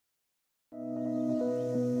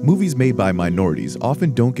Movies made by minorities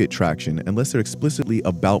often don't get traction unless they're explicitly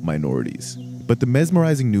about minorities. But the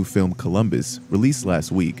mesmerizing new film Columbus, released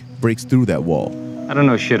last week, breaks through that wall. I don't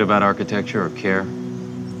know shit about architecture or care.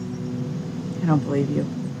 I don't believe you.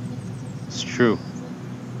 It's true.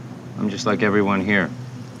 I'm just like everyone here.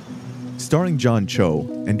 Starring John Cho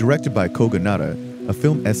and directed by Koga Nara, a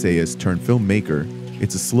film essayist turned filmmaker,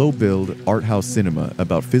 it's a slow-build, art house cinema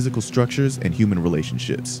about physical structures and human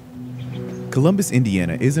relationships. Columbus,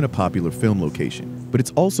 Indiana isn't a popular film location, but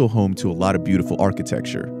it's also home to a lot of beautiful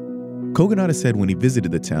architecture. Koga Nara said when he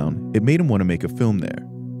visited the town, it made him want to make a film there.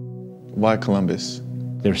 Why Columbus?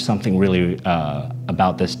 There's something really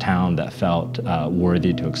about this town that felt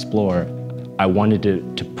worthy to explore. I wanted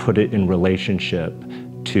to put it in relationship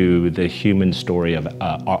to the human story of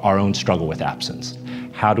our own struggle with absence.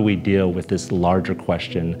 How do we deal with this larger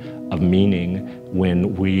question of meaning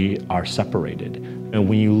when we are separated? And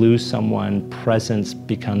when you lose someone, presence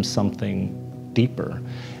becomes something deeper.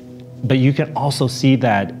 But you can also see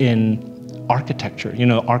that in architecture. You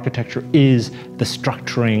know, architecture is the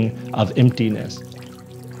structuring of emptiness.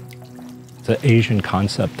 The Asian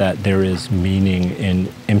concept that there is meaning in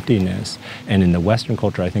emptiness. And in the Western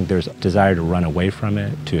culture, I think there's a desire to run away from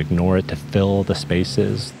it, to ignore it, to fill the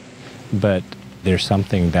spaces. But there's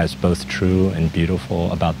something that's both true and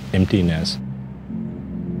beautiful about emptiness.